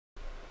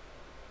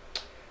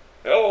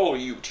Hello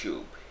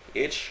YouTube,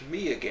 it's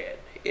me again,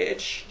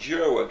 it's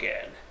Joe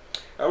again,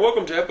 and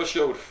welcome to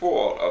episode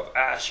 4 of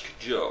Ask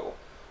Joe,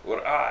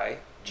 where I,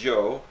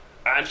 Joe,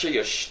 answer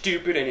your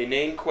stupid and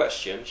inane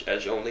questions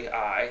as only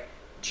I,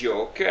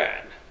 Joe,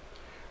 can.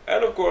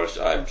 And of course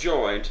I'm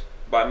joined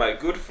by my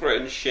good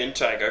friend Shin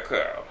Tiger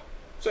Curl.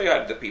 Say hi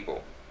to the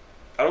people.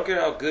 I don't care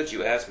how good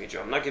you ask me,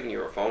 Joe, I'm not giving you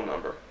her phone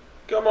number.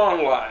 Come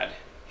on, lad,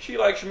 she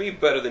likes me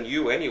better than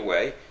you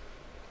anyway.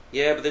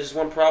 Yeah, but there's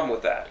one problem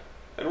with that.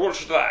 And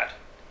what's that?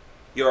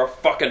 You're a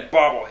fucking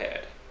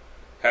bobblehead.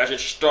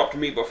 Hasn't stopped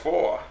me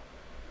before.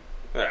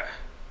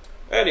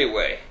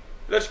 Anyway,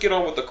 let's get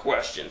on with the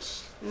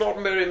questions. Not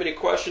very many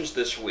questions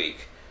this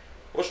week.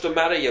 What's the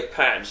matter, you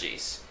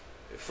pansies?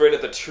 Afraid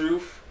of the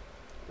truth?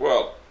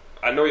 Well,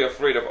 I know you're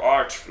afraid of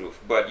our truth,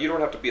 but you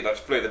don't have to be that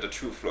afraid of the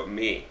truth from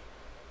me.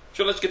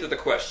 So let's get to the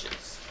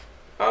questions.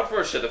 Our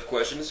first set of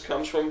questions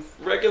comes from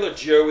regular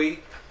Joey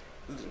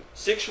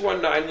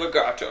 619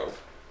 Legato.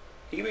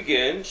 He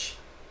begins,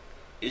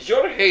 is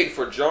your hate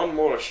for John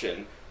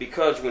Morrison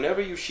because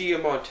whenever you see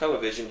him on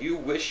television you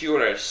wish you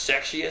were as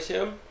sexy as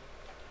him?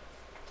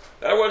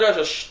 That's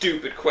a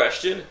stupid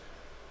question.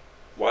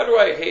 Why do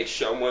I hate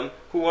someone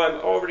who I'm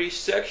already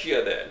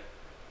sexier than?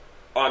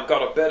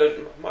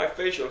 My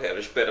facial hair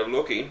is better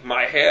looking,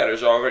 my hair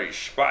is already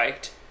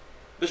spiked.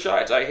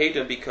 Besides, I hate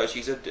him because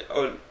he's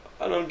an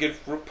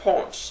ungrateful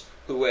ponce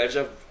who wears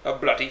a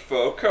bloody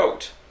fur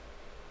coat.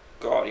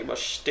 God, he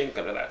must stink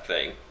under that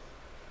thing.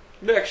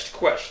 Next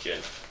question.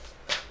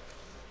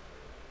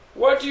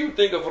 What do you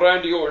think of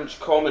Randy Orton's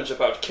comments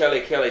about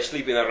Kelly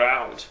sleeping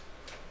around?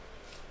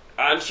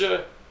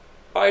 Answer,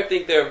 I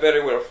think they're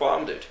very well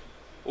founded.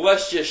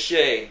 Let's just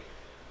say,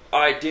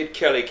 I did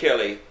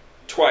Kelly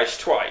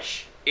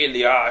twice, in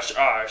the arse.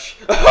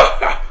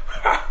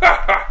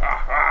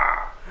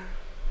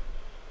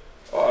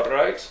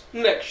 Alright,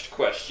 next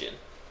question.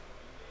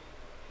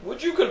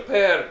 Would you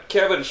compare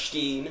Kevin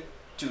Steen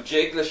to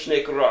Jake the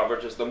Snake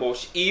Roberts as the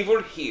most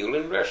evil heel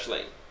in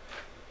wrestling?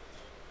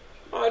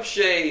 I'd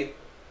say,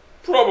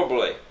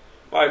 probably.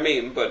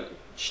 But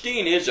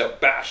Steen is a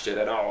bastard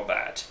and all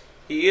that.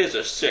 He is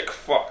a sick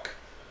fuck.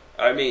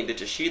 Did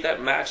you see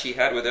that match he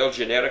had with El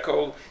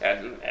Generico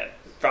at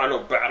Final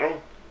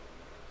Battle?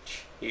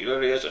 He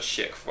really is a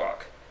sick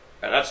fuck.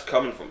 And that's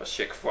coming from a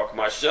sick fuck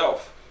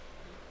myself.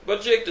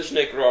 But Jake the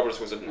Snake Roberts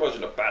wasn't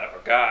a bad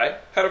of a guy.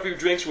 Had a few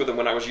drinks with him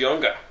when I was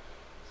younger.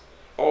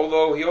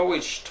 Although he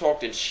always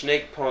talked in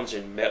snake puns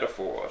and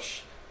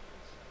metaphors.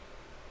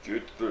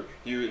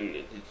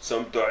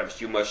 Sometimes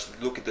you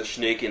must look at the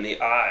snake in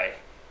the eye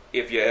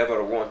if you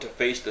ever want to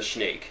face the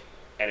snake,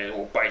 and it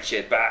will bite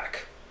you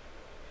back.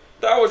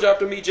 That was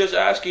after me just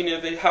asking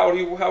how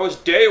his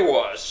day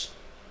was.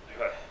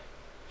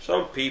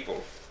 Some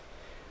people.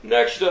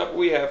 Next up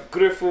we have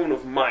Griffon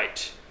of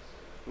Might.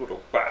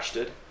 Little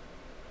bastard.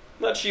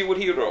 Let's see what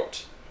he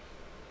wrote.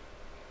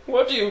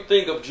 What do you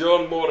think of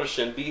John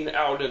Morrison being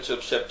out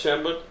until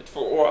September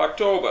or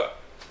October?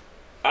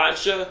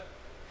 Answer,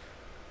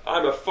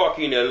 I'm a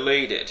fucking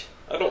elated.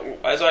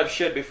 As I've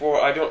said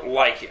before, I don't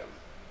like him.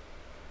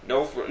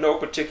 No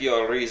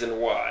particular reason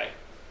why.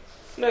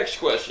 Next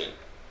question.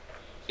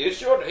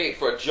 Is your hate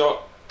for John...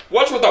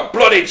 What's with the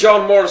bloody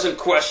John Morrison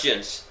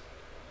questions?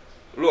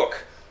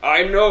 Look,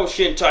 I know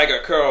Shin Tiger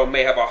Curl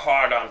may have a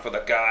hard-on for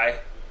the guy.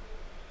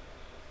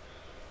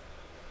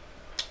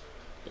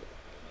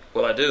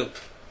 Well, I do.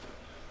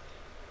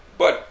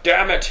 But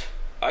damn it,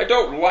 I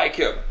don't like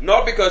him.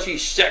 Not because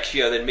he's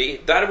sexier than me.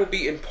 That would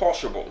be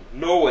impossible.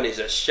 No one is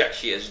as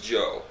sexy as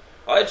Joe.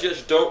 I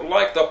just don't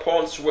like the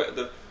ponce.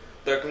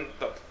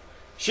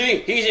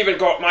 He's even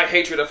got my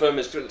hatred of him.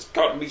 It's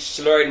got me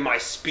slurring my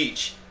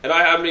speech, and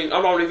I'm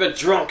not even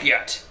drunk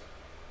yet.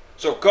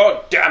 So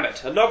god damn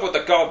it, enough with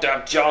the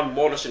goddamn John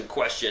Morrison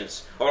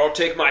questions, or I'll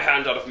take my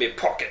hand out of my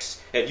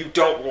pockets, and you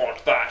don't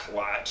want that,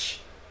 lads.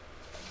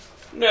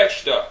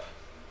 Next up.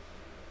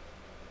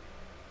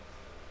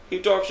 He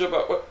talks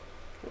about what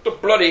the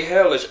bloody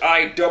hell is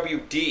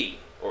IWD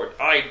or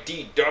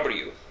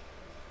IDW?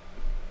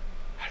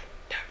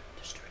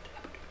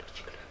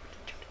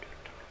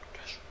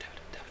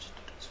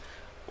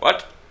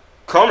 What?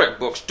 Comic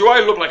books? Do I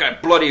look like I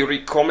bloody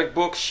read comic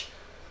books?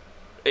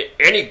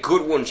 Any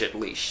good ones at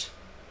least.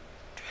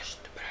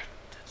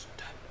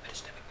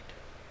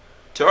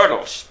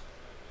 Turtles?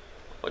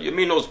 What, you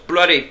mean those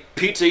bloody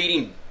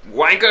pizza-eating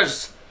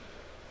wankers?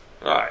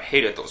 Oh, I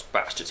hated those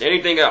bastards.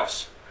 Anything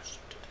else?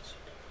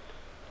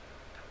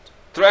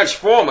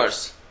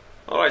 Transformers.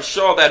 Oh, I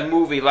saw that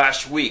movie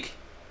last week.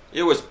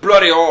 It was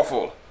bloody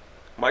awful.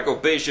 Michael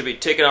Bay should be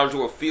taken out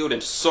into a field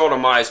and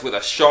sodomized with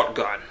a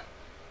shotgun.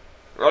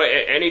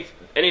 Right,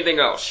 anything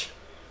else?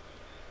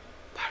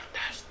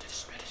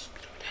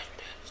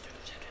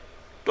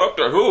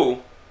 Doctor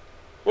Who?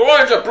 Well,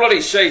 why don't you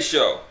bloody say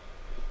so?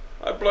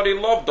 I bloody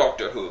love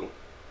Doctor Who.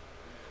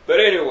 But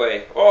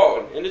anyway,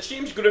 and it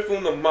seems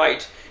Griffon the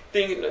Might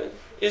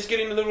is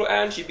getting a little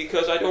antsy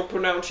because I don't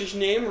pronounce his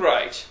name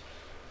right.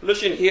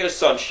 Listen here,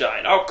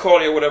 sunshine. I'll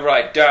call you whatever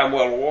I damn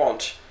well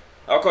want.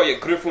 I'll call you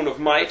Griffon of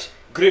Might,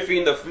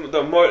 Griffin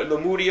the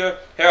Moodier.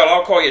 Hell,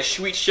 I'll call you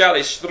Sweet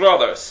Sally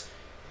Struthers.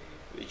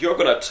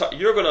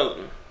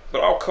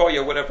 But I'll call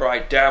you whatever I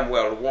damn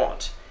well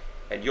want,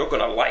 and you're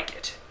gonna like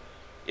it.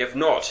 If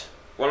not,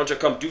 why don't you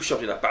come do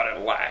something about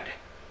it, lad?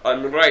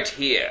 I'm right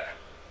here.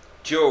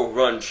 Joe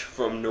runs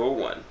from no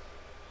one.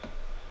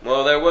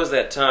 Well, there was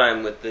that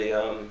time with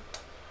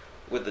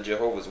the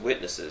Jehovah's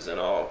Witnesses and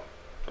all.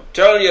 I'm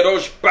telling you,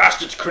 those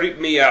bastards creep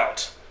me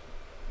out.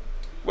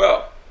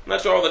 Well,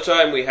 that's all the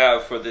time we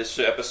have for this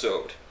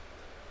episode.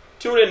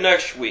 Tune in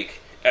next week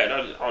and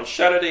on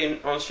Saturdays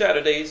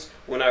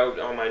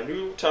on my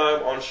new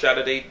time on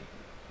Saturday,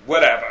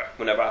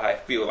 whenever I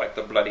feel like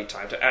the bloody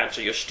time to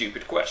answer your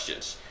stupid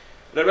questions.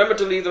 And remember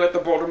to leave them at the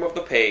bottom of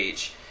the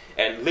page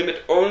and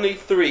limit only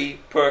 3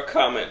 per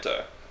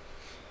commenter.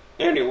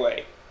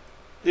 Anyway,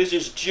 this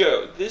is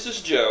Joe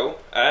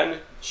and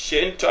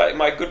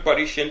my good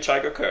buddy Shin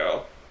Tiger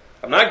Curl.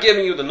 I'm not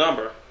giving you the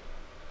number.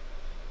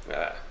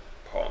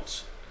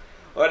 Pawns.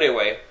 Well,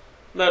 anyway,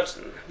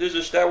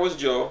 that was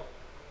Joe.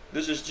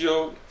 This is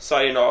Joe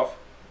signing off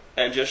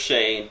and just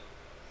saying,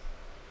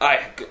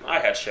 I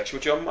had sex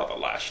with your mother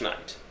last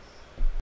night.